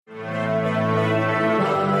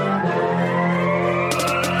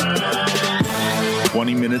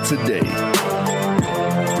minutes a day,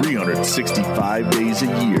 365 days a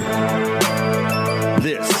year.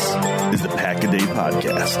 This is the Pack-A-Day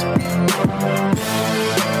Podcast.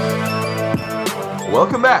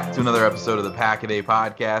 Welcome back to another episode of the Pack-A-Day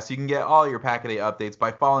Podcast. You can get all your Pack-A-Day updates by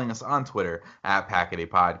following us on Twitter at Pack-A-Day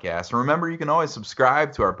Podcast. And remember, you can always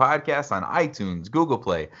subscribe to our podcast on iTunes, Google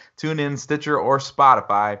Play, TuneIn, Stitcher, or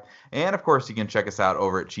Spotify. And, of course, you can check us out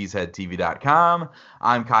over at cheeseheadtv.com.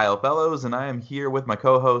 I'm Kyle Fellows, and I am here with my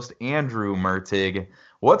co-host, Andrew Mertig.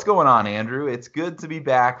 What's going on, Andrew? It's good to be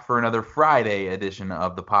back for another Friday edition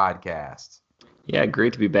of the podcast. Yeah,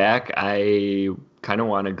 great to be back. I kind of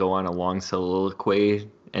want to go on a long soliloquy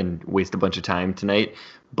and waste a bunch of time tonight,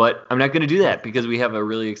 but I'm not going to do that because we have a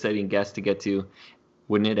really exciting guest to get to.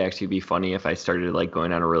 Wouldn't it actually be funny if I started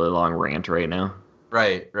going on a really long rant right now?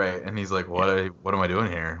 Right. And he's like, what am I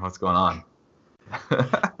doing here? What's going on?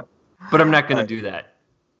 But I'm not going to do that.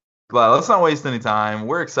 Well, let's not waste any time.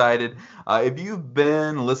 We're excited. If you've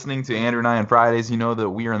been listening to Andrew and I on Fridays, you know that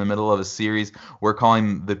we are in the middle of a series we're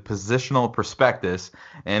calling the Positional Prospectus.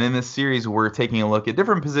 And in this series, we're taking a look at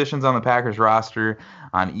different positions on the Packers roster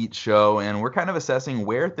on each show. And we're kind of assessing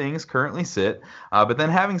where things currently sit, but then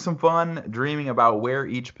having some fun dreaming about where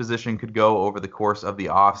each position could go over the course of the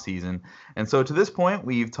offseason. And so to this point,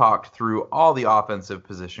 we've talked through all the offensive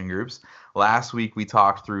position groups. Last week, we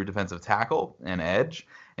talked through defensive tackle and edge.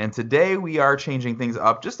 And today we are changing things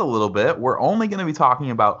up just a little bit. We're only going to be talking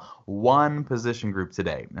about one position group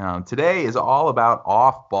today. Today is all about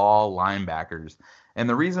off-ball linebackers. And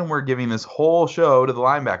the reason we're giving this whole show to the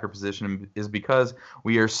linebacker position is because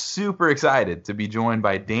we are super excited to be joined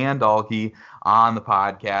by Dan Dahlke on the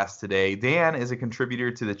podcast today. Dan is a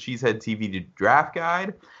contributor to the Cheesehead TV Draft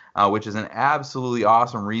Guide, which is an absolutely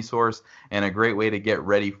awesome resource and a great way to get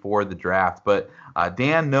ready for the draft. But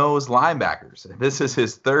Dan knows linebackers. This is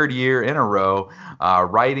his third year in a row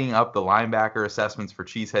writing up the linebacker assessments for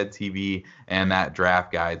Cheesehead TV and that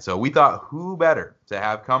draft guide. So we thought, who better to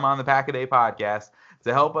have come on the Pack-A-Day Podcast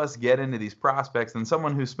to help us get into these prospects than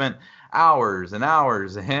someone who spent hours and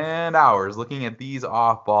hours and hours looking at these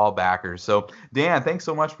off-ball backers. So, Dan, thanks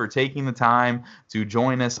so much for taking the time to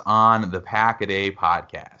join us on the Pack-A-Day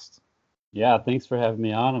Podcast. Yeah, thanks for having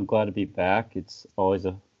me on. I'm glad to be back. It's always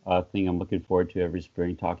a thing I'm looking forward to every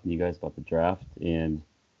spring, talking to you guys about the draft. And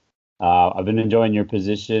I've been enjoying your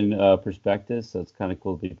position prospectus, so it's kind of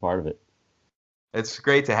cool to be a part of it. It's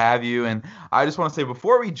great to have you, and I just want to say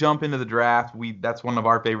before we jump into the draft, that's one of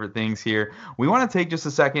our favorite things here. We want to take just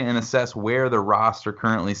a second and assess where the roster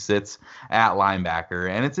currently sits at linebacker,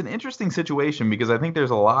 and it's an interesting situation because I think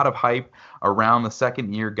there's a lot of hype around the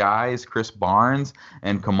second-year guys, Chris Barnes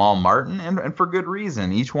and Kamal Martin, and for good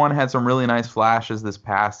reason. Each one had some really nice flashes this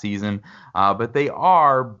past season, but they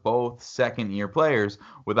are both second-year players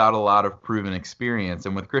without a lot of proven experience.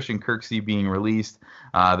 And with Christian Kirksey being released,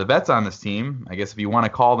 the vets on this team, I guess if you want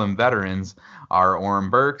to call them veterans, are Oren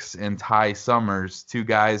Burks and Ty Summers, two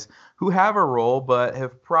guys who have a role but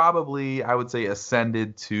have probably, I would say,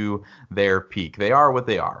 ascended to their peak. They are what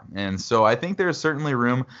they are. And so I think there's certainly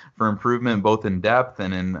room for improvement both in depth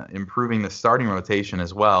and in improving the starting rotation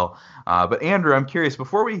as well. But Andrew, I'm curious,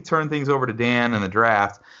 before we turn things over to Dan and the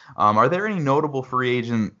draft, are there any notable free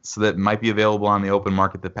agents that might be available on the open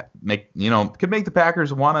market that could make the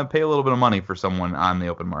Packers want to pay a little bit of money for someone on the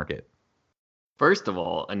open market? First of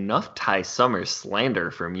all, enough Ty Summers slander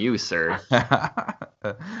from you, sir.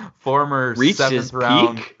 Former Reached his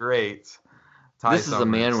seventh-round peak? great Ty This Summers. is a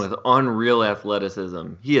man with unreal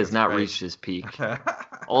athleticism. He has not right. reached his peak.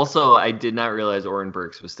 Also, I did not realize Oren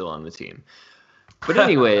Burks was still on the team. But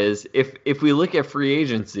anyways, if we look at free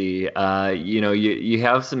agency, you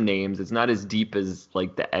have some names. It's not as deep as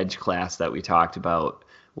the edge class that we talked about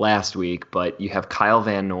last week, but you have Kyle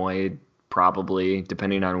Van Noy, probably,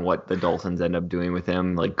 depending on what the Dolphins end up doing with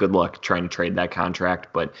him. Good luck trying to trade that contract,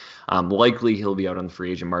 but likely he'll be out on the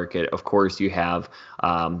free agent market. Of course, you have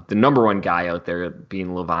the number one guy out there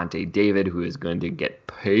being Levante David, who is going to get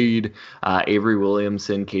paid. Avery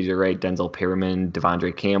Williamson, KJ Wright, Denzel Perriman,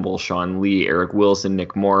 Devondre Campbell, Sean Lee, Eric Wilson,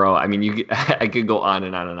 Nick Morrow. I mean, I could go on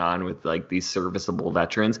and on and on with these serviceable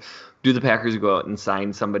veterans. Do the Packers go out and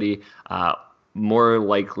sign somebody? More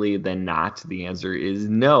likely than not, the answer is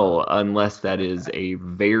no, unless that is a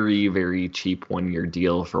very, very cheap one-year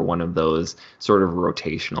deal for one of those sort of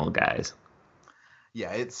rotational guys.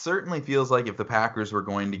 Yeah, it certainly feels like if the Packers were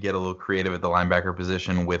going to get a little creative at the linebacker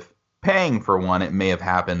position with paying for one, it may have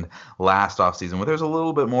happened last offseason, where there's a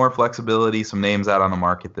little bit more flexibility, some names out on the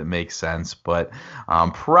market that make sense, but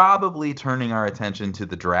probably turning our attention to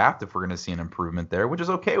the draft if we're going to see an improvement there, which is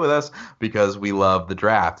okay with us because we love the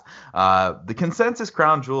draft. The consensus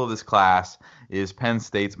crown jewel of this class is Penn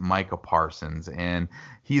State's Micah Parsons. And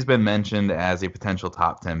he's been mentioned as a potential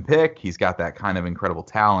top 10 pick. He's got that kind of incredible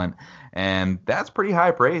talent. And that's pretty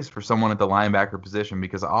high praise for someone at the linebacker position,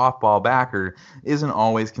 because off-ball backer isn't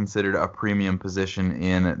always considered a premium position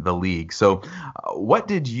in the league. So what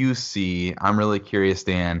did you see? I'm really curious,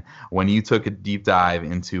 Dan, when you took a deep dive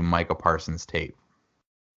into Micah Parsons' tape.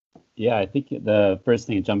 Yeah, I think the first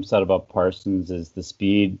thing that jumps out about Parsons is the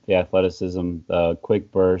speed, the athleticism, the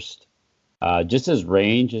quick burst. Just his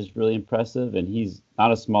range is really impressive, and he's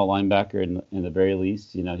not a small linebacker in the very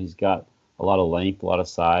least. He's got a lot of length, a lot of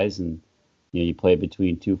size, and you play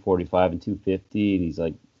between 245 and 250, and he's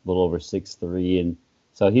like a little over 6'3", and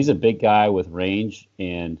so he's a big guy with range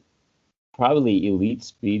and probably elite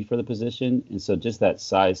speed for the position. And so just that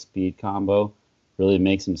size-speed combo really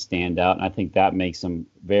makes him stand out, and I think that makes him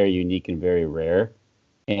very unique and very rare.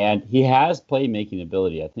 And he has playmaking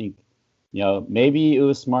ability. I think, maybe it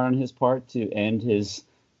was smart on his part to end his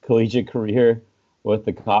collegiate career with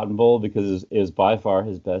the Cotton Bowl, because it was by far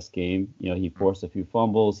his best game. He forced a few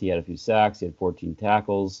fumbles, he had a few sacks, he had 14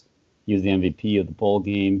 tackles, he was the MVP of the bowl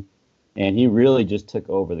game, and he really just took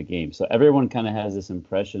over the game. So everyone kind of has this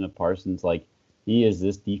impression of Parsons, like he is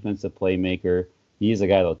this defensive playmaker, he is a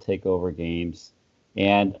guy that'll take over games.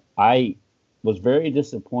 And I was very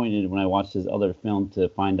disappointed when I watched his other film to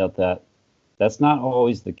find out that that's not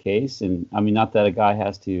always the case. And I mean, not that a guy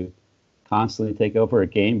has to constantly take over a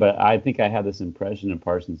game, but I think I had this impression of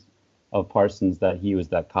Parsons that he was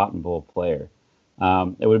that Cotton Bowl player.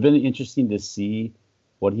 It would have been interesting to see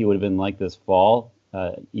what he would have been like this fall,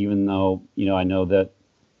 even though I know that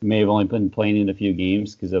he may have only been playing in a few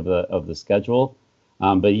games because of the schedule,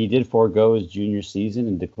 but he did forego his junior season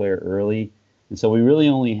and declare early, and so we really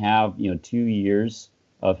only have 2 years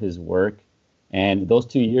of his work, and those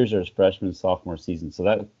 2 years are his freshman and sophomore season.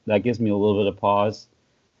 So that gives me a little bit of pause.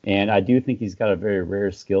 And I do think he's got a very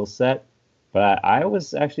rare skill set, but I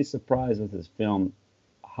was actually surprised with his film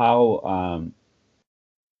how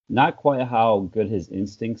not quite how good his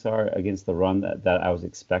instincts are against the run that I was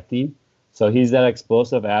expecting. So he's that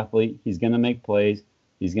explosive athlete. He's going to make plays.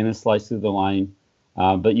 He's going to slice through the line.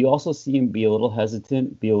 But you also see him be a little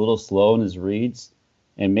hesitant, be a little slow in his reads.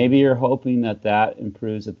 And maybe you're hoping that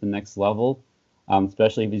improves at the next level,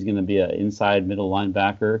 especially if he's going to be an inside middle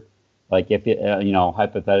linebacker. Like if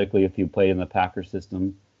hypothetically, if you played in the Packer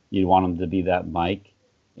system, you'd want him to be that Mike.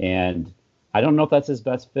 And I don't know if that's his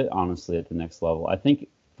best fit, honestly, at the next level. I think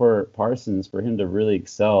for Parsons, for him to really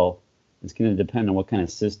excel, it's going to depend on what kind of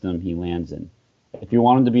system he lands in. If you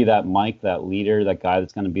want him to be that Mike, that leader, that guy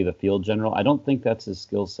that's going to be the field general, I don't think that's his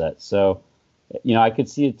skill set. So, I could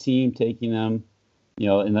see a team taking him,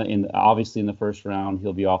 obviously in the first round,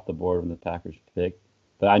 he'll be off the board when the Packers pick.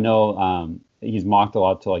 But I know he's mocked a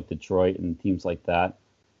lot to like Detroit and teams like that.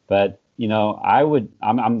 But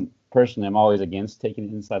I'm personally, I'm always against taking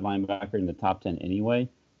an inside linebacker in the top 10 anyway,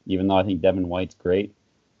 even though I think Devin White's great.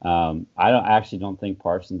 I actually don't think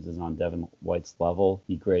Parsons is on Devin White's level.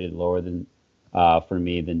 He graded lower for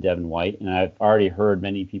me than Devin White, and I've already heard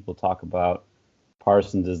many people talk about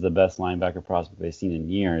Parsons as the best linebacker prospect they've seen in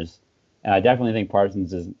years. And I definitely think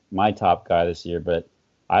Parsons is my top guy this year, but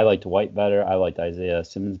I liked White better. I liked Isaiah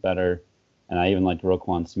Simmons better. And I even liked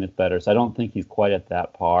Roquan Smith better. So I don't think he's quite at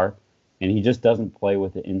that par. And he just doesn't play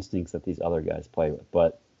with the instincts that these other guys play with.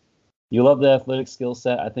 But you love the athletic skill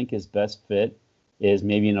set. I think his best fit is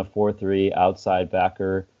maybe in a 4-3 outside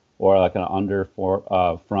backer, or like an under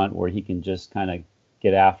front where he can just kind of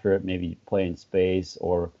get after it, maybe play in space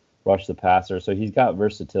or rush the passer. So he's got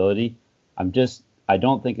versatility. I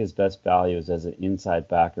don't think his best value is as an inside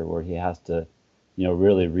backer where he has to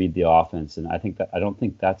really read the offense. And I don't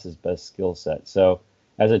think that's his best skill set. So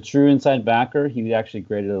as a true inside backer, he actually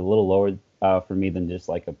graded a little lower for me than just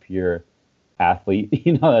like a pure athlete,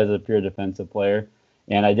 as a pure defensive player.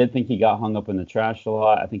 And I did think he got hung up in the trash a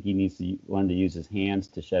lot. I think he needs to learn to use his hands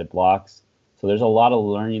to shed blocks. So there's a lot of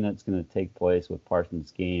learning that's going to take place with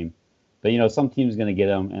Parsons' game. But, some team's going to get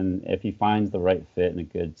him. And if he finds the right fit and a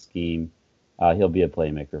good scheme, he'll be a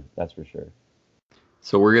playmaker. That's for sure.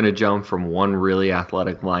 So we're going to jump from one really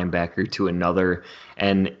athletic linebacker to another.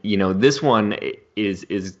 And, this one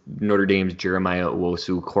is Notre Dame's Jeremiah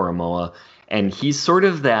Owusu-Koramoah. And he's sort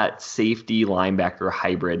of that safety linebacker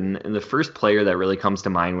hybrid. And the first player that really comes to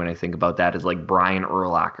mind when I think about that is like Brian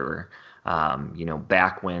Urlacher.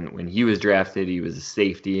 Back when he was drafted, he was a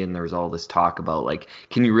safety, and there was all this talk about like,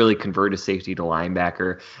 can you really convert a safety to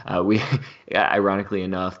linebacker? We, ironically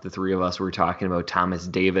enough, the three of us were talking about Thomas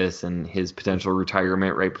Davis and his potential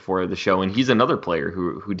retirement right before the show, and he's another player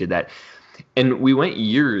who did that. And we went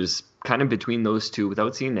years kind of between those two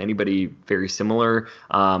without seeing anybody very similar,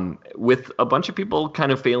 with a bunch of people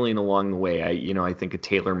kind of failing along the way. I think of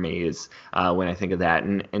Taylor Mays when I think of that.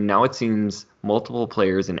 And now it seems multiple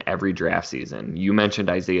players in every draft season. You mentioned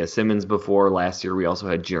Isaiah Simmons before. Last year we also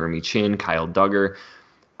had Jeremy Chin, Kyle Duggar.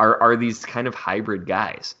 Are these kind of hybrid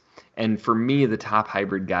guys. And for me, the top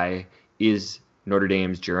hybrid guy is Notre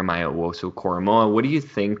Dame's Jeremiah Owusu-Koramoah. What do you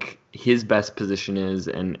think his best position is,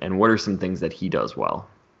 and what are some things that he does well?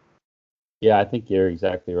 Yeah, I think you're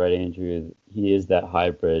exactly right, Andrew. He is that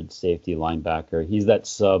hybrid safety linebacker. He's that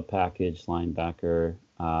sub-package linebacker.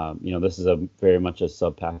 This is very much a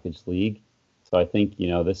sub-package league. So I think,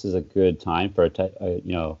 this is a good time for a guy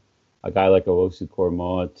like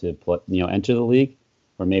Owusu-Koramoah to enter the league,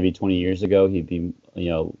 where maybe 20 years ago he'd be,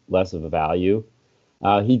 less of a value.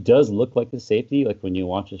 He does look like a safety. Like when you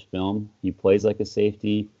watch his film, he plays like a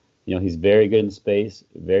safety. He's very good in space,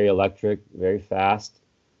 very electric, very fast.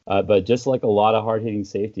 But just like a lot of hard-hitting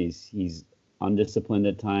safeties, he's undisciplined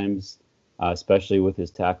at times, especially with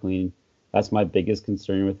his tackling. That's my biggest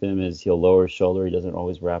concern with him is he'll lower his shoulder. He doesn't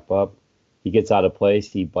always wrap up. He gets out of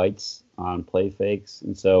place. He bites on play fakes.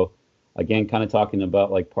 And so, again, kind of talking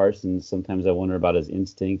about like Parsons, sometimes I wonder about his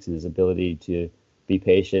instincts and his ability to be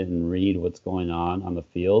patient and read what's going on the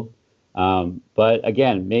field. But,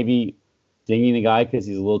 again, maybe dinging a guy because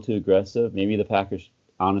he's a little too aggressive. Maybe the Packers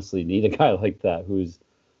honestly need a guy like that who's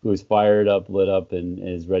fired up, lit up, and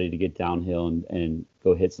is ready to get downhill and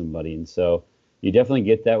go hit somebody. And so you definitely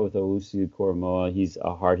get that with Owusu-Koramoah. He's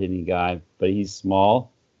a hard-hitting guy, but he's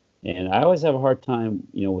small. And I always have a hard time,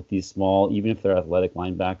 with these small, even if they're athletic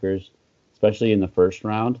linebackers, especially in the first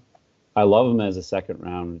round. I love him as a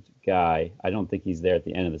second-round guy. I don't think he's there at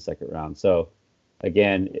the end of the second round. So,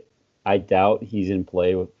 again, I doubt he's in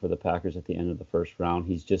play for the Packers at the end of the first round.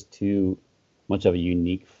 He's just too much of a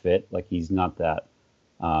unique fit. Like, he's not that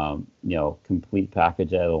complete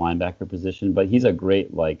package at the linebacker position, but he's a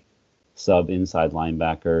great sub inside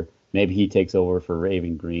linebacker. Maybe he takes over for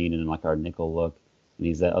Raven Green and our nickel look, and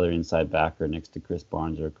he's that other inside backer next to Chris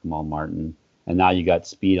Barnes or Kamal Martin. And now you got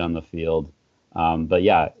speed on the field. But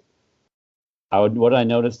yeah, what I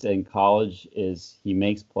noticed in college is he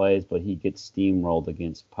makes plays, but he gets steamrolled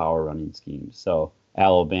against power running schemes. So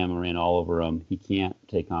Alabama ran all over him. He can't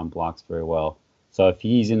take on blocks very well. So if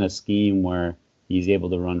he's in a scheme where he's able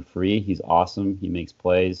to run free, he's awesome. He makes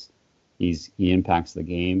plays. He impacts the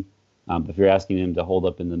game. But if you're asking him to hold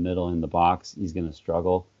up in the middle in the box, he's going to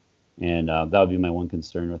struggle. And that would be my one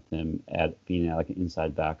concern with him at being an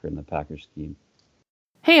inside backer in the Packers scheme.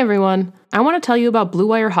 Hey everyone, I want to tell you about Blue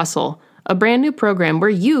Wire Hustle, a brand new program where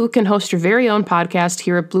you can host your very own podcast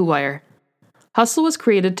here at Blue Wire. Hustle was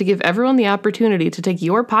created to give everyone the opportunity to take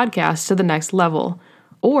your podcast to the next level.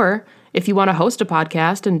 Or, if you want to host a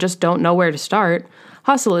podcast and just don't know where to start,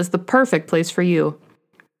 Hustle is the perfect place for you.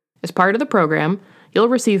 As part of the program, you'll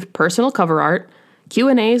receive personal cover art,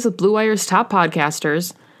 Q&As with Blue Wire's top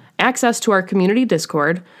podcasters, access to our community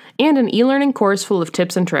Discord, and an e-learning course full of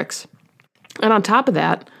tips and tricks. And on top of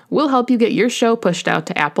that, we'll help you get your show pushed out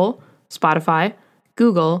to Apple, Spotify,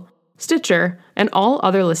 Google, Stitcher, and all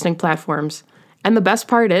other listening platforms. And the best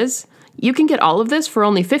part is, you can get all of this for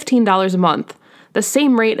only $15 a month, the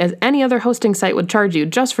same rate as any other hosting site would charge you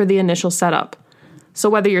just for the initial setup. So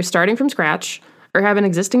whether you're starting from scratch or have an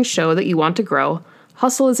existing show that you want to grow,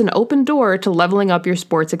 Hustle is an open door to leveling up your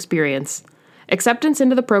sports experience. Acceptance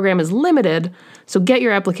into the program is limited, so get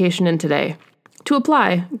your application in today. To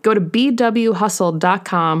apply, go to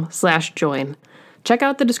bwhustle.com/join. Check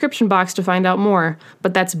out the description box to find out more,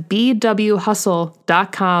 but that's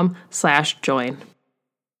bwhustle.com/join.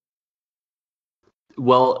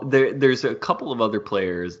 Well, there's a couple of other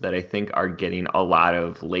players that I think are getting a lot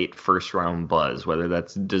of late first-round buzz, whether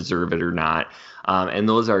that's deserve it or not. And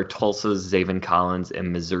those are Tulsa's Zaven Collins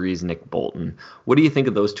and Missouri's Nick Bolton. What do you think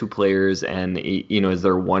of those two players? And, is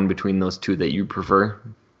there one between those two that you prefer?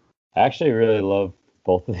 I actually really love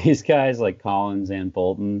both of these guys, like Collins and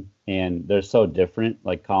Bolton, and they're so different.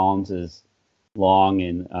 Like Collins is long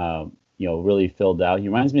and, really filled out. He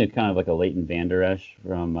reminds me of kind of like a Leighton Vander Esch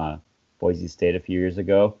from Boise State a few years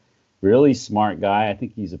ago. Really smart guy. I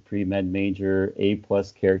think he's a pre-med major,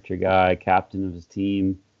 A-plus character guy, captain of his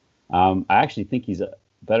team. I actually think he's a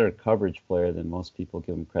better coverage player than most people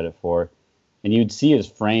give him credit for. And you'd see his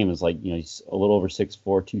frame is he's a little over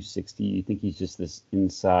 6'4", 260. You think he's just this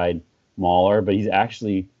inside mauler, but he's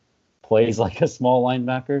actually plays like a small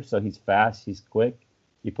linebacker. So he's fast, he's quick.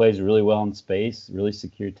 He plays really well in space, really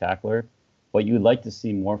secure tackler. What you would like to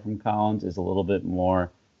see more from Collins is a little bit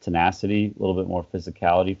more tenacity, a little bit more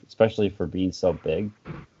physicality, especially for being so big.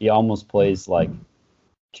 He almost plays like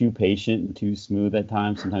too patient and too smooth at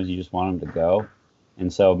times. Sometimes you just want him to go.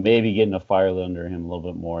 And so maybe getting a fire under him a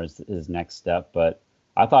little bit more is his next step. But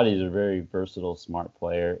I thought he's a very versatile, smart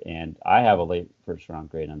player, and I have a late first-round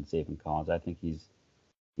grade on Zaven Collins. I think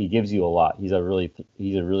he gives you a lot. He's a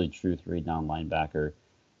really true three-down linebacker,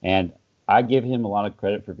 and I give him a lot of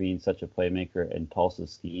credit for being such a playmaker in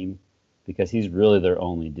Tulsa's scheme because he's really their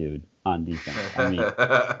only dude on defense.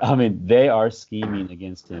 I mean, they are scheming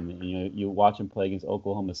against him. And, you watch him play against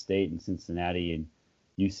Oklahoma State and Cincinnati and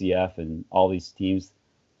UCF and all these teams.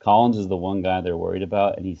 Collins is the one guy they're worried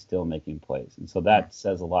about, and he's still making plays. And so that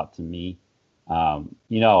says a lot to me.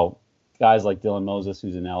 Guys like Dylan Moses,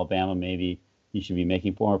 who's in Alabama, maybe he should be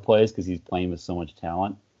making more plays because he's playing with so much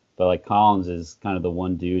talent. But like Collins is kind of the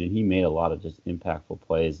one dude, and he made a lot of just impactful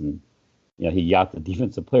plays. And he got the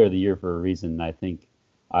Defensive Player of the Year for a reason. And I think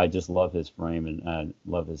I just love his frame and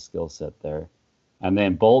love his skill set there. And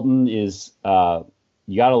then Bolton is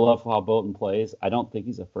you got to love how Bolton plays. I don't think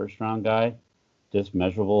he's a first-round guy, just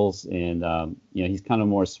measurables. And, he's kind of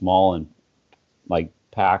more small and, like,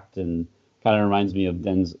 packed and kind of reminds me of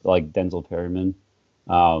Denzel Perryman.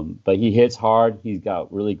 But he hits hard. He's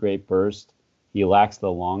got really great burst. He lacks the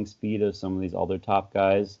long speed of some of these other top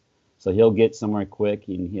guys. So he'll get somewhere quick,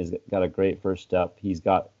 and he's got a great first step. He's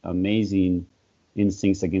got amazing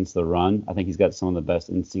instincts against the run. I think he's got some of the best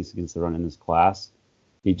instincts against the run in this class.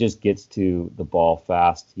 He just gets to the ball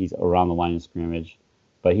fast. He's around the line of scrimmage,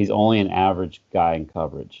 but he's only an average guy in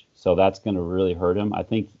coverage. So that's going to really hurt him. I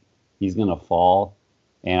think he's going to fall,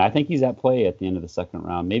 and I think he's at play at the end of the second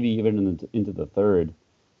round, maybe even into the third.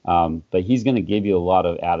 But he's going to give you a lot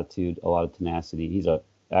of attitude, a lot of tenacity. He's an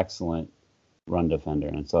excellent run defender,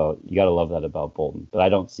 and so you got to love that about Bolton. But I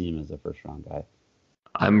don't see him as a first-round guy.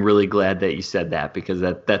 I'm really glad that you said that because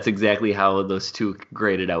that's exactly how those two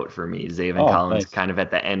graded out for me. Zaven Collins kind of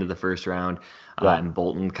at the end of the first round, and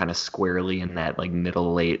Bolton kind of squarely in that like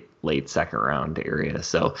middle, late second round area.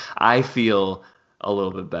 So I feel a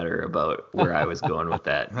little bit better about where I was going with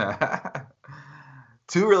that.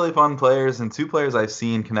 Two really fun players and two players I've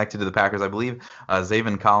seen connected to the Packers. I believe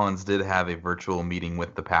Zaven Collins did have a virtual meeting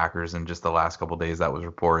with the Packers in just the last couple days that was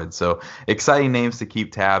reported. So exciting names to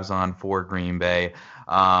keep tabs on for Green Bay.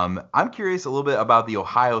 I'm curious a little bit about the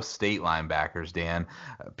Ohio State linebackers, Dan.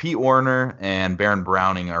 Pete Werner and Baron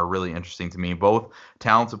Browning are really interesting to me, both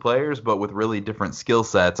talented players, but with really different skill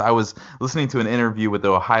sets. I was listening to an interview with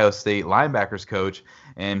the Ohio State linebackers coach,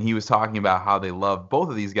 and he was talking about how they love both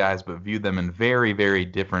of these guys, but viewed them in very, very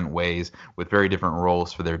different ways with very different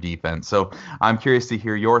roles for their defense. So I'm curious to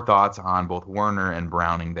hear your thoughts on both Werner and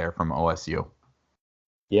Browning there from OSU.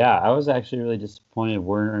 Yeah, I was actually really disappointed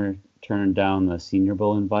Werner turned down the Senior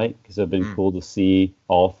Bowl invite because it would have been cool to see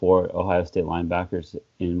all four Ohio State linebackers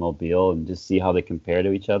in Mobile and just see how they compare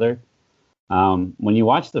to each other. When you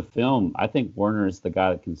watch the film, I think Werner is the guy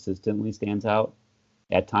that consistently stands out.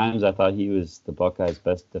 At times, I thought he was the Buckeyes'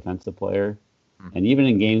 best defensive player. And even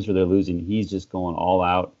in games where they're losing, he's just going all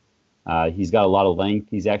out. He's got a lot of length.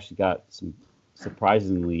 He's actually got some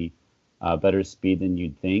surprisingly better speed than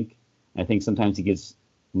you'd think. I think sometimes he gets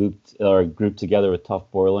looped or grouped together with Tough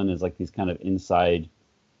Borland as like these kind of inside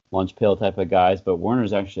lunch pail type of guys. But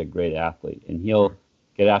Werner's actually a great athlete, and he'll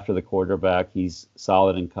get after the quarterback. He's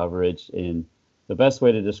solid in coverage, and the best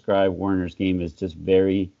way to describe Werner's game is just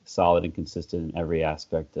very solid and consistent in every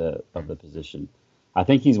aspect of the position. I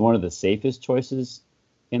think he's one of the safest choices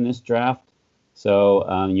in this draft.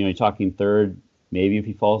 So, you're talking third, maybe if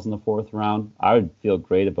he falls in the fourth round, I would feel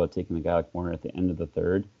great about taking a guy like Werner at the end of the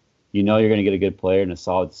third. You're going to get a good player and a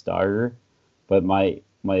solid starter. But my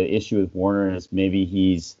issue with Werner is maybe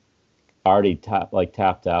he's already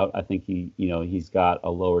tapped out. I think he's got a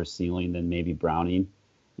lower ceiling than maybe Browning.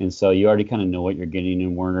 And so you already kind of know what you're getting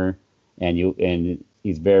in Werner, and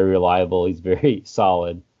he's very reliable. He's very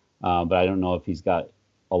solid. But I don't know if he's got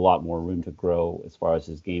a lot more room to grow as far as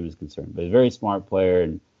his game is concerned. But he's a very smart player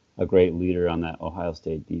and a great leader on that Ohio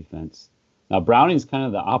State defense. Now, Browning's kind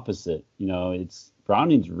of the opposite.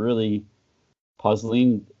 Browning's really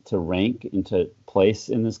puzzling to rank into place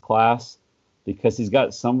in this class because he's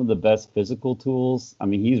got some of the best physical tools. I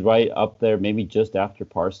mean, he's right up there, maybe just after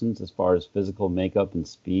Parsons as far as physical makeup and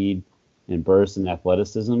speed and burst and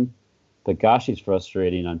athleticism. But gosh, he's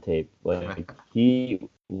frustrating on tape. Like, he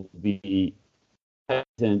will be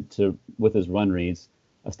hesitant with his run reads,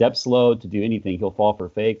 a step slow to do anything. He'll fall for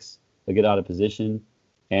fakes. He'll get out of position.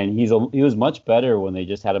 And he was much better when they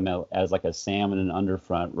just had him as like a Sam in an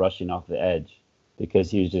underfront rushing off the edge because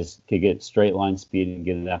he could get straight line speed and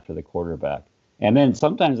get it after the quarterback. And then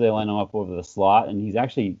sometimes they line him up over the slot, and he's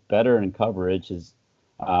actually better in coverage.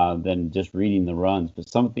 than just reading the runs. But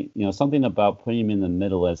something about putting him in the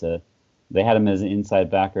middle they had him as an inside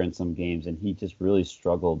backer in some games, and he just really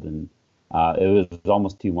struggled, and it was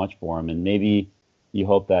almost too much for him. And maybe you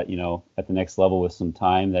hope that, at the next level with some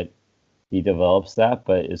time that he develops that.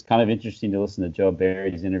 But it's kind of interesting to listen to Joe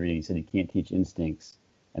Barry's interview. He said he can't teach instincts.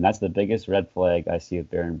 And that's the biggest red flag I see with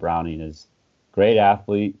Baron Browning is great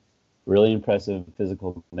athlete, really impressive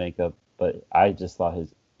physical makeup, but I just thought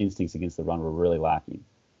his instincts against the run were really lacking.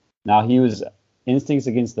 Now, instincts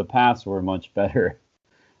against the pass were much better.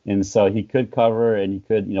 And so he could cover and he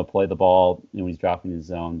could, play the ball when he's dropping his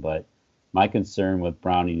zone. But my concern with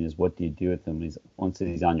Browning is what do you do with him once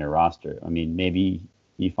he's on your roster? I mean, maybe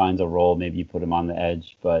he finds a role, maybe you put him on the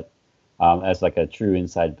edge, but as like a true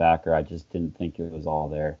inside backer, I just didn't think it was all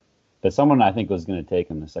there. But someone I think was going to take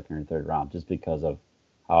him the second or third round just because of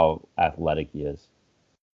how athletic he is.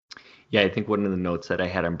 Yeah, I think one of the notes that I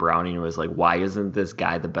had on Browning was like, why isn't this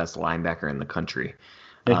guy the best linebacker in the country?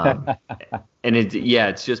 And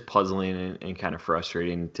it's just puzzling and kind of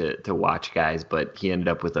frustrating to watch guys, but he ended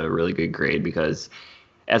up with a really good grade because,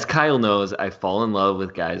 as Kyle knows, I fall in love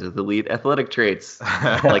with guys with elite athletic traits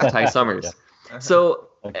like Ty Summers. Yeah. So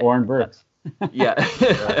like Oren Burks.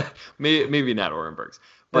 Yeah, maybe not Oren Burks.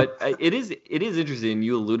 But it is interesting.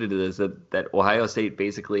 You alluded to this that Ohio State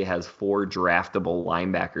basically has 4 draftable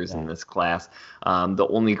linebackers in this class. The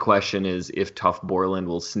only question is if Tough Borland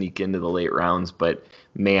will sneak into the late rounds. But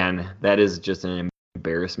man, that is just an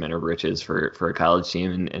embarrassment of riches for a college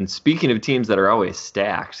team. And speaking of teams that are always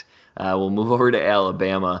stacked, we'll move over to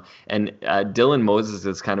Alabama. And Dylan Moses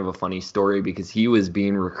is kind of a funny story because he was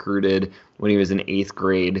being recruited when he was in 8th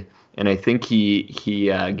grade. And I think he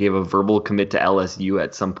gave a verbal commit to LSU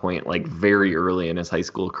at some point, like very early in his high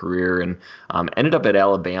school career, and ended up at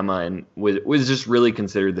Alabama and was just really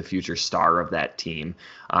considered the future star of that team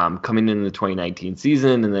coming into the 2019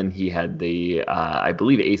 season. And then he had the, I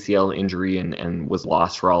believe, ACL injury and was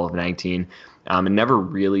lost for all of 19 and never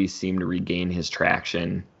really seemed to regain his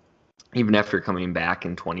traction even after coming back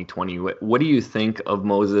in 2020. What do you think of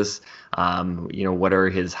Moses? What are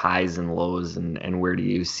his highs and lows, and where do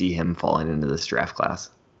you see him falling into this draft class?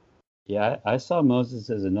 Yeah, I saw Moses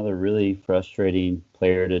as another really frustrating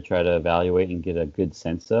player to try to evaluate and get a good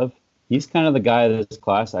sense of. He's kind of the guy of this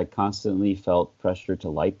class I constantly felt pressure to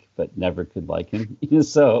like, but never could like him.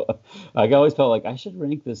 So I always felt like I should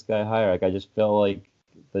rank this guy higher. Like I just felt like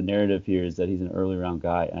the narrative here is that he's an early round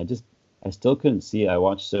guy, and I still couldn't see it. I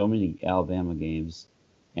watched so many Alabama games,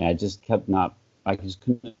 and I just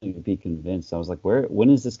couldn't be convinced. I was like,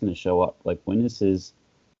 when is this going to show up? Like, when is his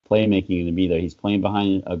playmaking going to be there? He's playing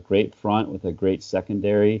behind a great front with a great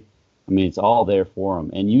secondary. I mean, it's all there for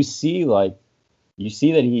him. And you see that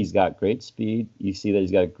he's got great speed. You see that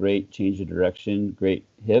he's got a great change of direction, great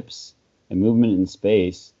hips and movement in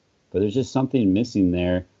space. But there's just something missing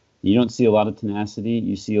there. You don't see a lot of tenacity.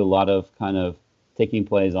 You see a lot of kind of taking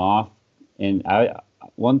plays off. And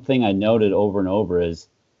one thing I noted over and over is,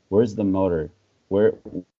 where's the motor? Where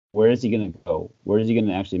is he going to go? Where is he going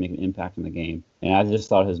to actually make an impact in the game? And I just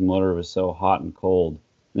thought his motor was so hot and cold.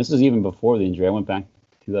 And this was even before the injury. I went back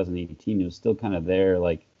to 2018. It was still kind of there.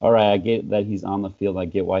 Like, all right, I get that he's on the field. I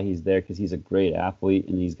get why he's there because he's a great athlete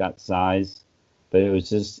and he's got size. But it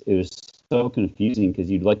was so confusing because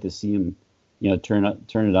you'd like to see him, turn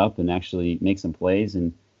it up and actually make some plays.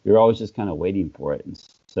 And you're always just kind of waiting for it. And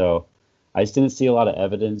so I just didn't see a lot of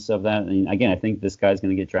evidence of that. And again, I think this guy's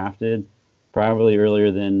going to get drafted probably earlier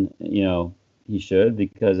than, he should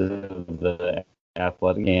because of the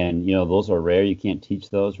athletic. And, those are rare. You can't teach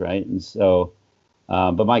those, right? And so,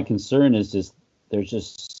 but my concern is just,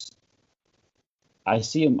 I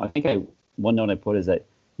see him, one note I put is that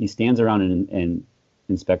he stands around and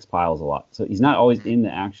inspects piles a lot. So he's not always in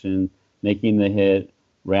the action, making the hit,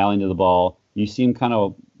 rallying to the ball. You see him kind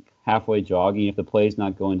of halfway jogging. If the play's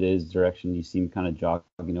not going to his direction, you see him kind of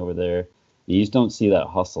jogging over there. You just don't see that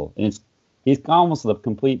hustle. And he's almost the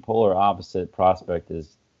complete polar opposite prospect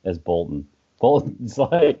as Bolton. Bolton's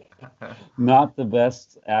like not the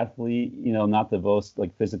best athlete, not the most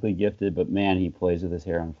like physically gifted, but man, he plays with his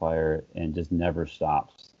hair on fire and just never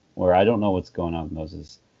stops. Or I don't know what's going on with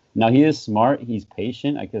Moses. Now he is smart, he's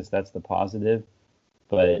patient. I guess that's the positive.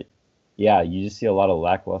 But yeah, you just see a lot of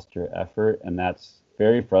lackluster effort, and that's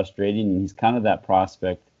very frustrating. And he's kind of that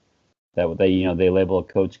prospect that they label a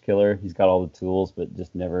coach killer. He's got all the tools, but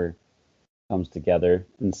just never comes together.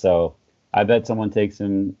 And so I bet someone takes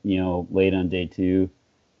him, late on day 2,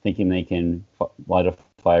 thinking they can light a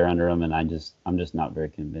fire under him. And I'm just not very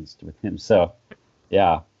convinced with him. So,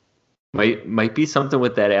 yeah. Might be something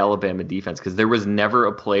with that Alabama defense, because there was never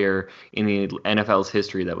a player in the NFL's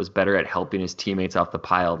history that was better at helping his teammates off the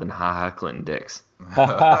pile than Clinton Dix.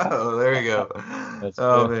 Oh, there you go. That's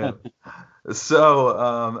Oh, good. man. So,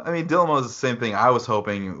 I mean, Dylan Mo's the same thing. I was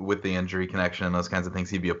hoping with the injury connection and those kinds of things,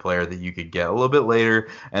 he'd be a player that you could get a little bit later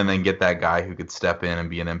and then get that guy who could step in and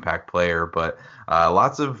be an impact player. But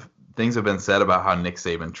lots of things have been said about how Nick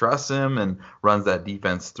Saban trusts him and runs that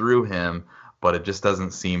defense through him, but it just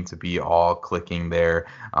doesn't seem to be all clicking there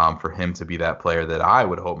for him to be that player that I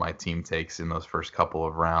would hope my team takes in those first couple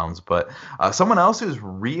of rounds. But someone else who's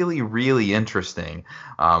really, really interesting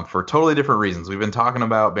for totally different reasons. We've been talking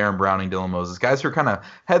about Baron Browning, Dylan Moses, guys who are kind of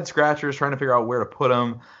head scratchers, trying to figure out where to put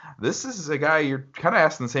them. This is a guy you're kind of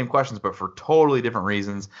asking the same questions, but for totally different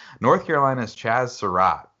reasons. North Carolina's Chaz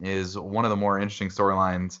Surratt is one of the more interesting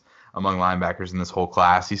storylines among linebackers in this whole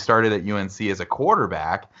class. He started at UNC as a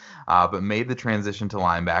quarterback, but made the transition to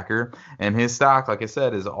linebacker. And his stock, like I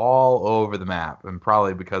said, is all over the map, and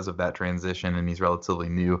probably because of that transition, and he's relatively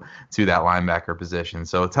new to that linebacker position.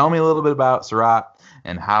 So tell me a little bit about Surratt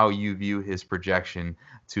and how you view his projection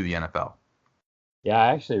to the NFL. Yeah,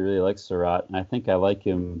 I actually really like Surratt, and I think I like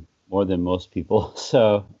him more than most people.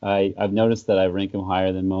 So I've noticed that I rank him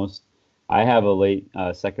higher than most. I have a late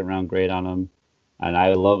second-round grade on him, and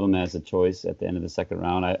I love him as a choice at the end of the second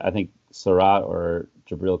round. I think Surratt or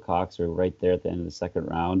Jabril Cox are right there at the end of the second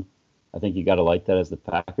round. I think you got to like that as the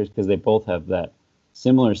Packers, because they both have that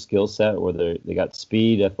similar skill set where they got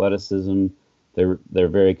speed, athleticism. They're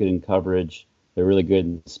very good in coverage. They're really good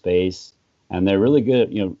in space, and they're really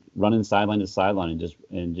good at running sideline to sideline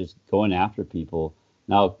and just going after people.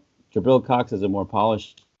 Now Jabril Cox has a more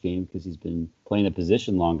polished game because he's been playing a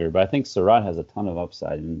position longer, but I think Surratt has a ton of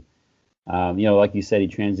upside. And like you said, he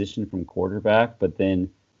transitioned from quarterback, but then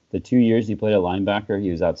the 2 years he played at linebacker, he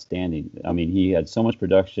was outstanding. I mean, he had so much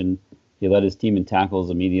production. He led his team in tackles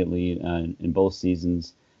immediately in both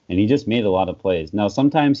seasons, and he just made a lot of plays. Now,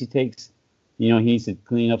 sometimes he needs to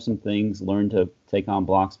clean up some things, learn to take on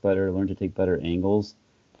blocks better, learn to take better angles.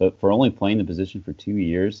 But for only playing the position for 2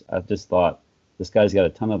 years, I just thought this guy's got a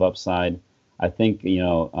ton of upside. I think,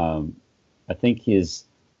 I think his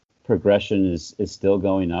progression is still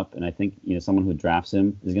going up, and I think someone who drafts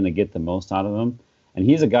him is going to get the most out of him. And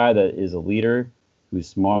he's a guy that is a leader, who's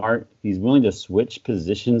smart. He's willing to switch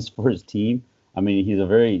positions for his team. I mean, he's a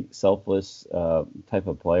very selfless type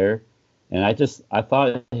of player, and I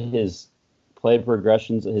thought his play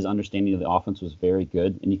progressions, his understanding of the offense was very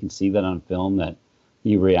good, and you can see that on film that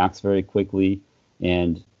he reacts very quickly.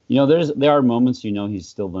 And there are moments he's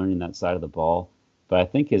still learning that side of the ball. But I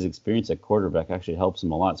think his experience at quarterback actually helps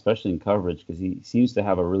him a lot, especially in coverage, because he seems to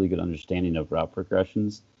have a really good understanding of route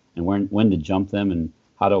progressions and when to jump them and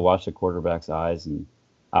how to watch the quarterback's eyes. And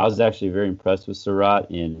I was actually very impressed with Surratt,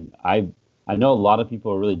 and I know a lot of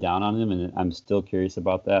people are really down on him, and I'm still curious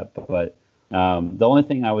about that. But the only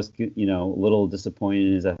thing I was a little disappointed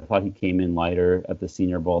in is I thought he came in lighter at the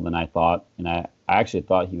Senior Bowl than I thought, and I actually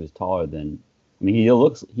thought he was taller than. I mean, he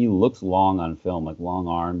looks long on film, like long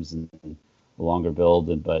arms and a longer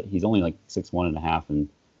build, but he's only like 6'1.5" and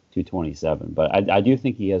 227. But I do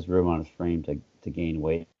think he has room on his frame to gain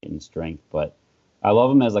weight and strength. But I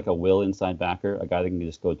love him as like a will inside backer, a guy that can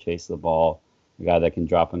just go chase the ball, a guy that can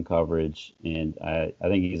drop in coverage, and I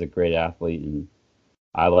think he's a great athlete, and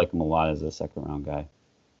I like him a lot as a second round guy.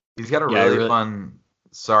 He's got a really fun.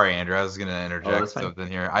 Sorry, Andrew, I was going to interject something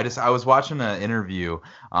here. I was watching an interview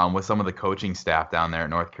with some of the coaching staff down there at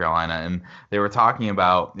North Carolina, and they were talking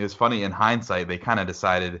about, it was funny, in hindsight, they kind of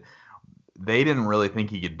decided they didn't really think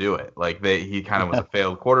he could do it. Like he kind of was a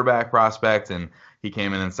failed quarterback prospect, and he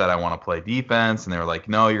came in and said, I want to play defense. And they were like,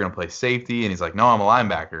 no, you're going to play safety. And he's like, no, I'm a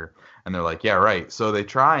linebacker. And they're like, yeah, right. So they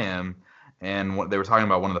try him, and what they were talking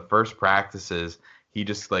about, one of the first practices, he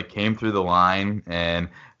just like came through the line and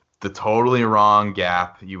the totally wrong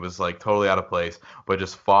gap. He was like totally out of place, but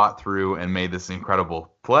just fought through and made this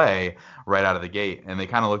incredible play right out of the gate. And they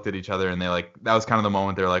kind of looked at each other, and that was kind of the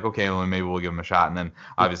moment they're like, okay, well, maybe we'll give him a shot. And then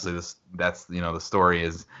obviously that's the story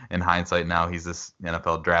is, in hindsight now, he's this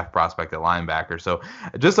NFL draft prospect at linebacker. So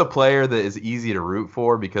just a player that is easy to root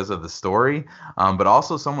for because of the story, but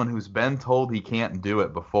also someone who's been told he can't do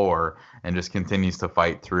it before and just continues to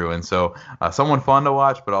fight through. And so someone fun to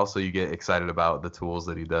watch, but also you get excited about the tools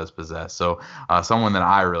that he does possess. So someone that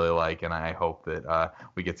I really like, and I hope that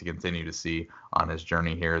we get to continue to see on his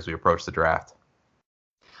journey here as we approach the draft.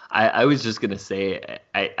 I was just gonna say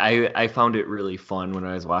I found it really fun when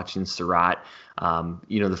I was watching Surratt.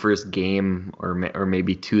 The first game or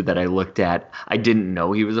maybe two that I looked at, I didn't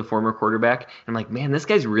know he was a former quarterback. I'm like, man, this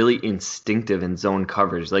guy's really instinctive in zone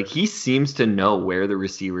coverage. Like he seems to know where the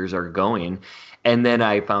receivers are going. And then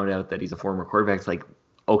I found out that he's a former quarterback. It's like,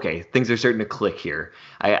 okay, things are starting to click here.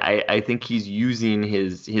 I think he's using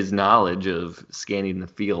his knowledge of scanning the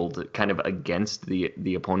field kind of against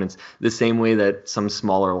the opponents, the same way that some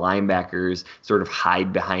smaller linebackers sort of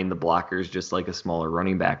hide behind the blockers, just like a smaller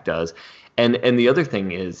running back does. And the other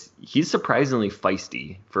thing is he's surprisingly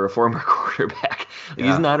feisty for a former quarterback.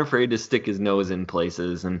 He's not afraid to stick his nose in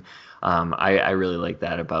places, and I really like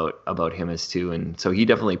that about him as too. And so he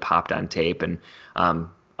definitely popped on tape, and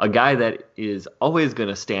a guy that is always going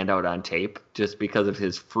to stand out on tape just because of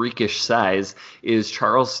his freakish size is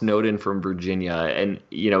Charles Snowden from Virginia. And,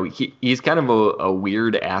 he's kind of a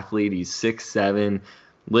weird athlete. He's 6'7",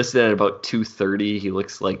 listed at about 230. He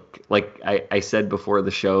looks like I said before the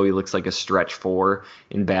show, he looks like a stretch 4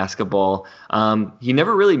 in basketball. He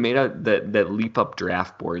never really made out that leap up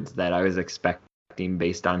draft boards that I was expecting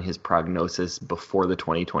based on his prognosis before the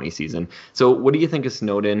 2020 season. So what do you think of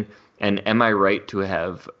Snowden? And am I right to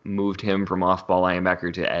have moved him from off-ball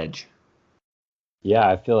linebacker to edge? Yeah,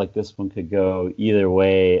 I feel like this one could go either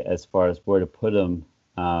way as far as where to put him,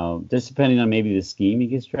 just depending on maybe the scheme he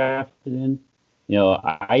gets drafted in.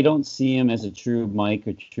 I don't see him as a true Mike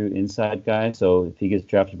or true inside guy. So if he gets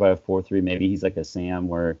drafted by a 4-3, maybe he's like a Sam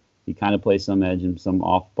where he kind of plays some edge and some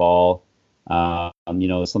off-ball.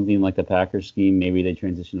 Something like the Packers scheme, maybe they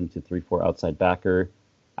transition him to 3-4 outside backer.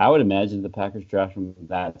 I would imagine the Packers draft him.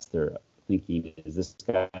 That's their thinking, is this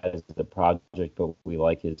guy is the project, but we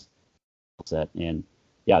like his set. And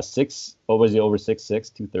yeah, over 6'6",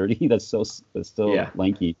 230. That's still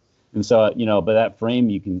lanky. And so, but that frame,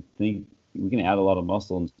 you can think we can add a lot of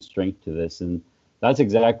muscle and strength to this. And that's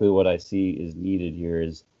exactly what I see is needed here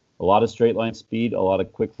is a lot of straight line speed, a lot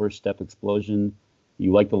of quick first step explosion.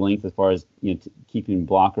 You like the length as far as, keeping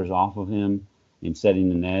blockers off of him and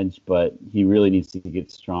setting an edge, but he really needs to get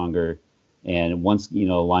stronger. And once,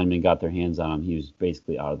 linemen got their hands on him, he was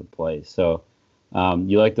basically out of the play. So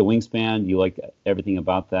you like the wingspan, you like everything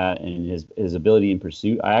about that, and his ability in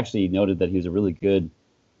pursuit. I actually noted that he was a really good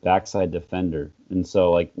backside defender. And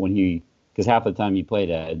so because half the time he played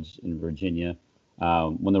edge in Virginia,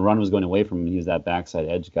 when the run was going away from him, he was that backside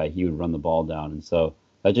edge guy. He would run the ball down. And so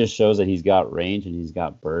that just shows that he's got range and he's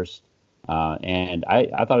got burst. And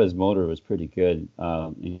I thought his motor was pretty good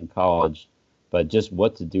in college, but just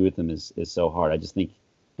what to do with him is so hard. I just think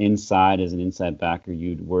inside, as an inside backer,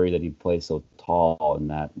 you'd worry that he'd play so tall and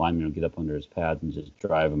that lineman would get up under his pads and just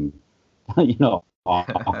drive him,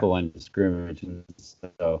 off the line of scrimmage. And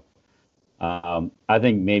so I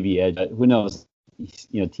think maybe edge. Who knows?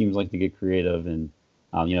 Teams like to get creative, and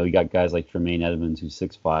we got guys like Tremaine Edmonds, who's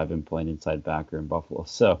 6'5" and playing inside backer in Buffalo.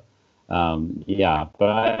 So.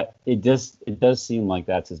 But it does seem like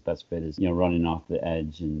that's his best fit is, running off the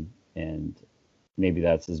edge and maybe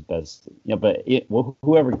that's his best. But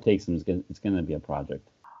whoever takes him it's going to be a project.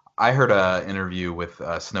 I heard an interview with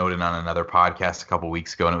Snowden on another podcast a couple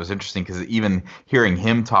weeks ago, and it was interesting because even hearing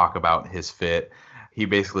him talk about his fit, he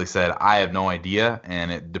basically said, I have no idea,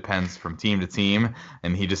 and it depends from team to team.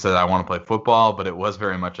 And he just said, I want to play football, but it was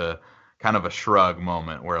very much a kind of a shrug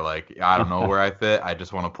moment where I don't know where I fit. I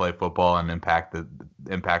just want to play football and impact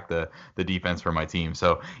the defense for my team.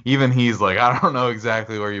 So even he's like, I don't know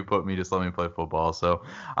exactly where you put me. Just let me play football. So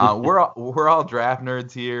we're all draft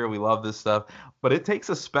nerds here. We love this stuff, but it takes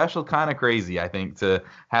a special kind of crazy, I think, to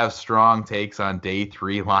have strong takes on day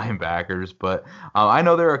 3 linebackers. But I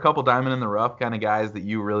know there are a couple diamond in the rough kind of guys that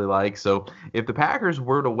you really like. So if the Packers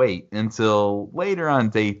were to wait until later on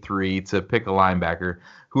day 3 to pick a linebacker,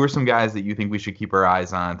 who are some guys that you think we should keep our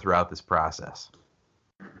eyes on throughout this process?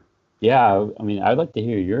 Yeah, I mean, I'd like to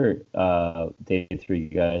hear your day 3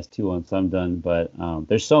 guys too once I'm done. But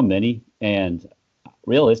there's so many, and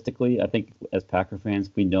realistically, I think as Packer fans,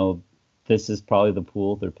 we know this is probably the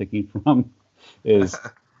pool they're picking from. Is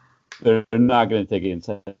they're not going to take an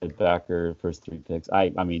inside backer first 3 picks. I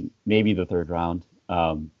mean, maybe the 3rd round,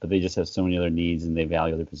 but they just have so many other needs and they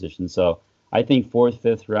value other positions. So I think 4th,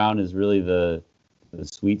 5th round is really the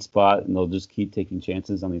sweet spot, and they'll just keep taking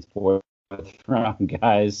chances on these 4th round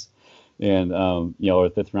guys and or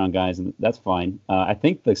 5th round guys, and that's fine. I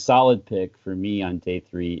think the solid pick for me on day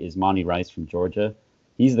 3 is Monty Rice from Georgia.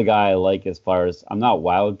 He's the guy I like as far as I'm not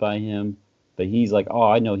wowed by him, but he's like,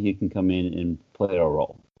 I know he can come in and play a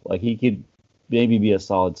role. Like he could maybe be a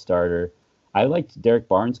solid starter. I liked Derek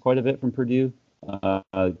Barnes quite a bit from Purdue, kind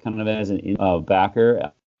of as an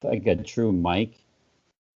backer, like a true Mike.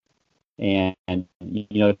 And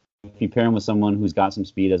if you pair him with someone who's got some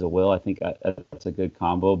speed as a will, I think that's a good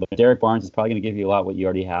combo. But Derek Barnes is probably going to give you a lot what you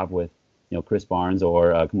already have with Chris Barnes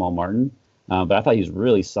or Kamal Martin. But I thought he was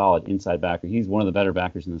really solid inside backer. He's one of the better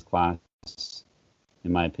backers in this class,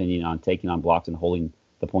 in my opinion, on taking on blocks and holding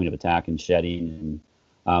the point of attack and shedding.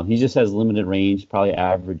 And he just has limited range, probably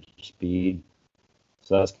average speed.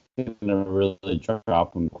 So that's going to really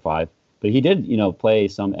drop him 5. But he did, play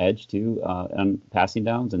some edge too on passing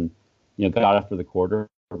downs, and got after the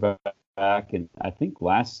quarterback. And I think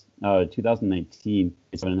last 2019,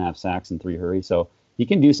 7.5 sacks and 3 hurries. So he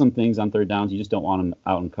can do some things on third downs. You just don't want him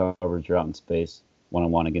out in coverage or out in space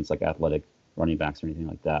one-on-one against like athletic running backs or anything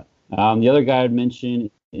like that. The other guy I'd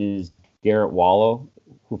mention is Garrett Wallow,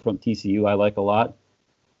 who from TCU I like a lot.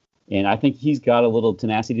 And I think he's got a little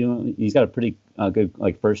tenacity to him. He's got a pretty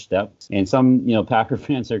good first step. And some Packer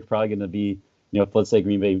fans are probably going to be if let's say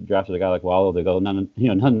Green Bay drafted a guy like Wallow, they go not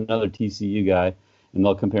another TCU guy, and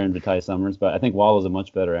they'll compare him to Ty Summers. But I think Wallow's a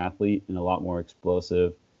much better athlete and a lot more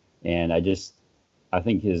explosive. And I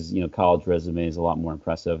think his college resume is a lot more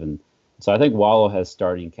impressive. And so I think Wallow has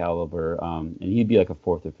starting caliber, and he'd be like a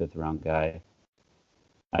 4th or 5th round guy.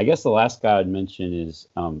 I guess the last guy I'd mention is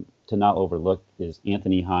to not overlook is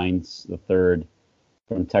Anthony Hines III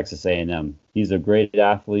from Texas A&M. He's a great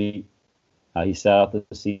athlete. He sat out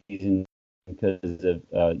the season because of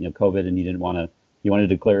COVID, and he wanted to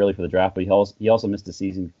declare early for the draft, but he also missed the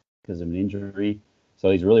season because of an injury. So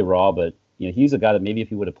he's really raw, but he's a guy that maybe if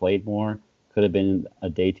he would have played more, could have been a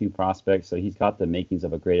day 2 prospect. So he's got the makings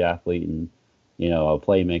of a great athlete and a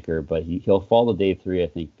playmaker, but he'll fall to day 3, I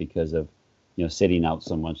think, because of sitting out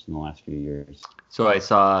so much in the last few years. So I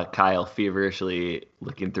saw Kyle feverishly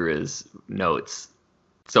looking through his notes.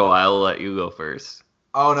 So I'll let you go first.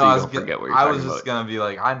 Oh no, so I was just gonna be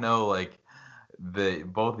like, I know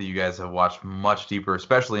both of you guys have watched much deeper,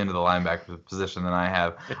 especially into the linebacker position than I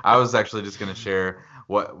have. I was actually just gonna share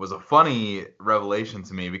what was a funny revelation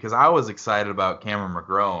to me, because I was excited about Cameron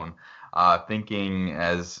McGrone, thinking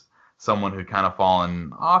as someone who'd kind of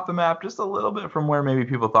fallen off the map just a little bit from where maybe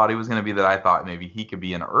people thought he was going to be, that I thought maybe he could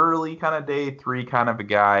be an early kind of day 3 kind of a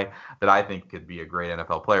guy that I think could be a great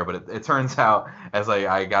NFL player. But it turns out, as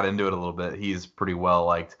I got into it a little bit, he's pretty well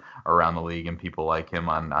liked around the league, and people like him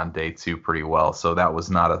on day 2 pretty well. So that was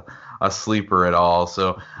not a sleeper at all.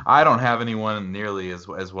 So I don't have anyone nearly as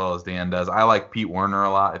well as Dan does. I like Pete Werner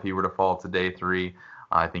a lot. If he were to fall to day 3,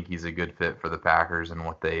 I think he's a good fit for the Packers and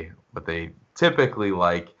what they typically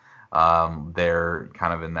like. They're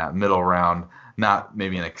kind of in that middle round, not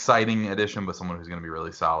maybe an exciting addition, but someone who's going to be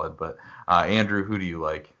really solid. But Andrew, who do you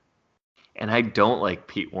like? And I don't like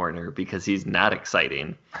Pete Werner because he's not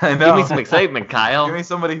exciting. I know. Give me some excitement, Kyle. Give me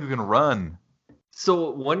somebody who can run.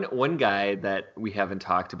 So one guy that we haven't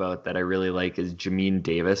talked about that I really like is Jamin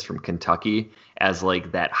Davis from Kentucky as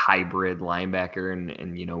like that hybrid linebacker.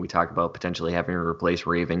 And we talked about potentially having to replace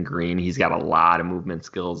Raven Green. He's got a lot of movement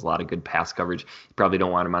skills, a lot of good pass coverage. You probably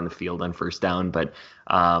don't want him on the field on first down, but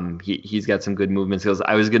he's got some good movement skills.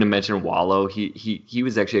 I was going to mention Wallow. He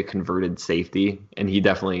was actually a converted safety, and he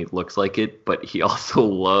definitely looks like it, but he also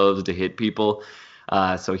loves to hit people.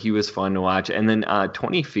 So he was fun to watch. And then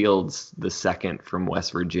Tony Fields, the second from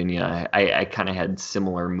West Virginia, I kind of had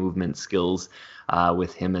similar movement skills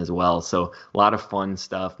with him as well. So a lot of fun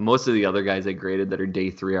stuff. Most of the other guys I graded that are day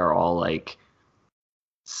 3 are all like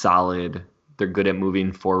solid. They're good at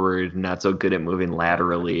moving forward, not so good at moving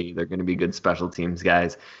laterally. They're going to be good special teams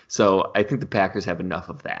guys. So I think the Packers have enough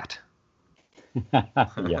of that.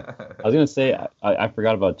 Yeah. I was going to say, I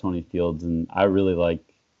forgot about Tony Fields, and I really like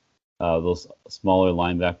those smaller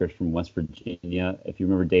linebackers from West Virginia. If you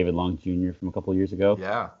remember David Long Jr. from a couple of years ago.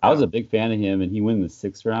 Yeah. I was a big fan of him, and he went in the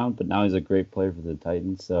 6th round, but now he's a great player for the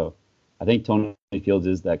Titans. So I think Tony Fields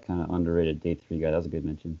is that kind of underrated day 3 guy. That was a good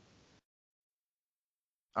mention.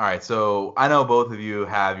 All right, so I know both of you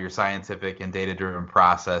have your scientific and data-driven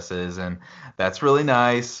processes, and that's really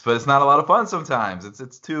nice, but it's not a lot of fun sometimes.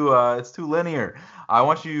 It's too linear. I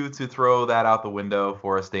want you to throw that out the window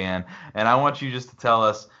for us, Dan, and I want you just to tell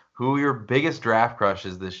us who your biggest draft crush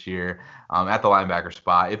is this year at the linebacker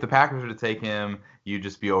spot. If the Packers were to take him, you'd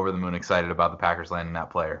just be over the moon excited about the Packers landing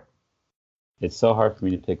that player. It's so hard for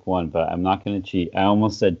me to pick one, but I'm not going to cheat. I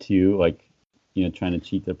almost said 2, trying to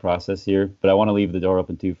cheat the process here, but I want to leave the door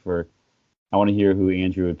open too I want to hear who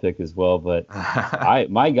Andrew would pick as well. But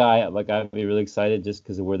my guy, I'd be really excited just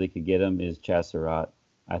because of where they could get him is Chaz Surratt.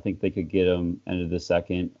 I think they could get him end of the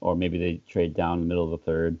 2nd, or maybe they trade down in the middle of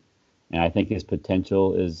the 3rd. And I think his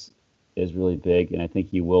potential is really big, and I think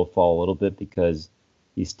he will fall a little bit because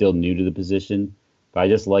he's still new to the position. But I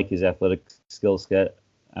just like his athletic skill set.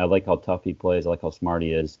 I like how tough he plays. I like how smart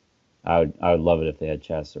he is. I would love it if they had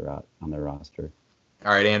Chaz Surratt on their roster.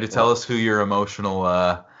 All right, Andrew, tell us who your emotional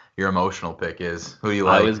pick is. Who do you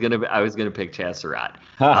like? I was gonna pick Chaz Surratt.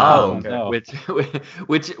 No.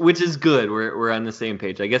 Which is good. We're on the same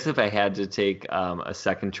page. I guess if I had to take a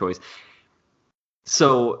second choice.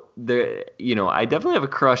 So I definitely have a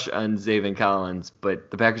crush on Zaven Collins,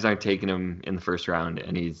 but the Packers aren't taking him in the first round,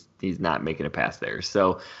 and he's not making a pass there.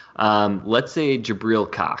 So let's say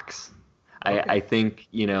Jabril Cox. Okay. I think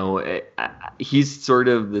he's sort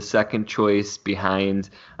of the second choice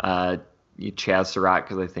behind Chaz Surratt,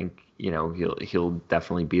 because I think he'll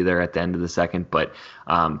definitely be there at the end of the second. But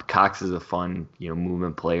Cox is a fun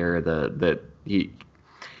movement player.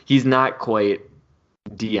 He's not quite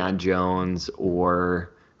Deion Jones,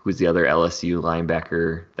 or who's the other LSU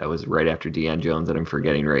linebacker that was right after Deion Jones that I'm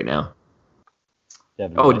forgetting right now?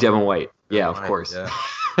 Devin White. Yeah, of course. Yeah.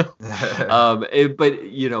 But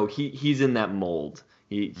he's in that mold.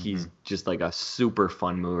 He's just like a super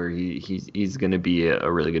fun mover. He's going to be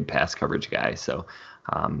a really good pass coverage guy. So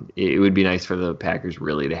it would be nice for the Packers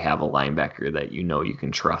really to have a linebacker that you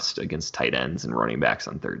can trust against tight ends and running backs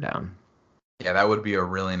on third down. Yeah, that would be a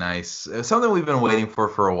really nice, something we've been waiting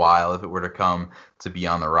for a while. If it were to come to be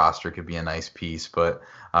on the roster, it could be a nice piece. But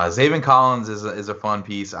Zaven Collins is a fun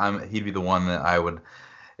piece. He'd be the one that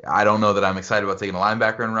I don't know that I'm excited about taking a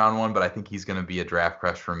linebacker in round one, but I think he's going to be a draft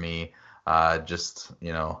crush for me.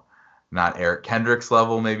 Not Eric Kendricks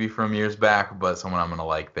level maybe from years back, but someone I'm going to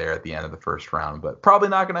like there at the end of the first round. But probably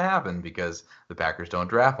not going to happen because the Packers don't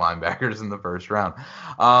draft linebackers in the first round.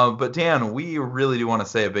 But Dan, we really do want to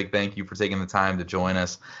say a big thank you for taking the time to join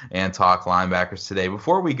us and talk linebackers today.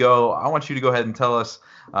 Before we go, I want you to go ahead and tell us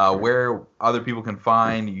where other people can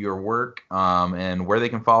find your work and where they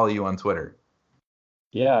can follow you on Twitter.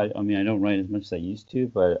 Yeah, I don't write as much as I used to,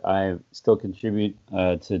 but I still contribute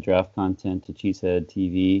to draft content to Cheesehead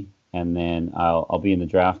TV. And then I'll be in the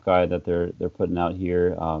draft guide that they're putting out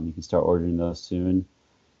here. You can start ordering those soon.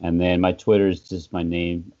 And then my Twitter is just my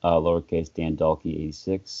name, lowercase Dan Dahlke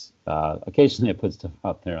 86. Occasionally I put stuff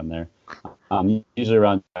out there on there. Usually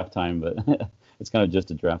around draft time, but it's kind of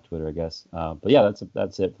just a draft Twitter, I guess. But yeah,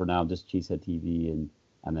 that's it for now. Just Cheesehead TV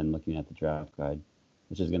and then looking at the draft guide,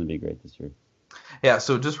 which is going to be great this year. Yeah,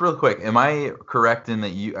 so just real quick, am I correct in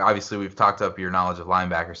that you, obviously we've talked up your knowledge of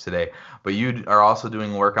linebackers today, but you are also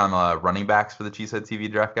doing work on the running backs for the Cheesehead TV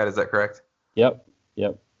draft guide, is that correct? Yep,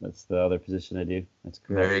 that's the other position I do. That's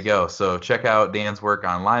correct. There you go. So check out Dan's work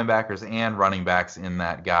on linebackers and running backs in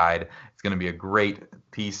that guide. It's going to be a great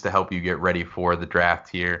piece to help you get ready for the draft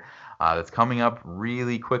here. That's coming up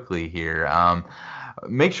really quickly here.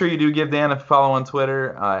 Make sure you do give Dan a follow on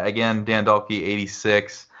Twitter. Again, Dan Dahlke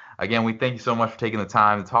 86. Again, we thank you so much for taking the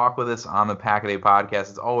time to talk with us on the Pack-A-Day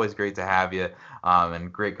podcast. It's always great to have you,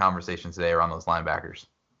 and great conversation today around those linebackers.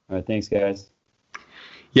 All right, thanks, guys.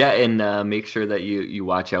 Yeah, and make sure that you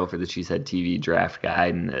watch out for the Cheesehead TV draft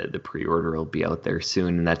guide, and the pre-order will be out there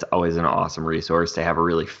soon. And that's always an awesome resource to have a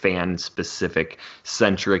really fan-specific,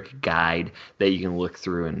 centric guide that you can look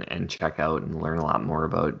through and check out and learn a lot more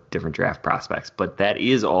about different draft prospects. But that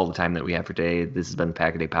is all the time that we have for today. This has been the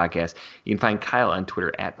Pack-A-Day Podcast. You can find Kyle on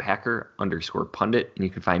Twitter at Packer_pundit, and you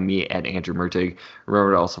can find me at Andrew Mertig.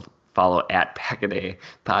 Remember to also follow at Pack-A-Day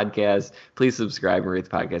Podcast. Please subscribe and rate the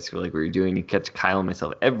podcast if you like what you're doing. You catch Kyle and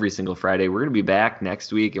myself every single Friday. We're going to be back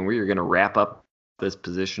next week, and we're going to wrap up this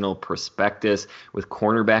positional prospectus with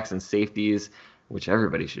cornerbacks and safeties, which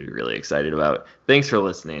everybody should be really excited about. Thanks for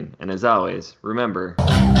listening, and as always, remember... Go,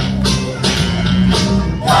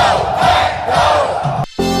 hey, go!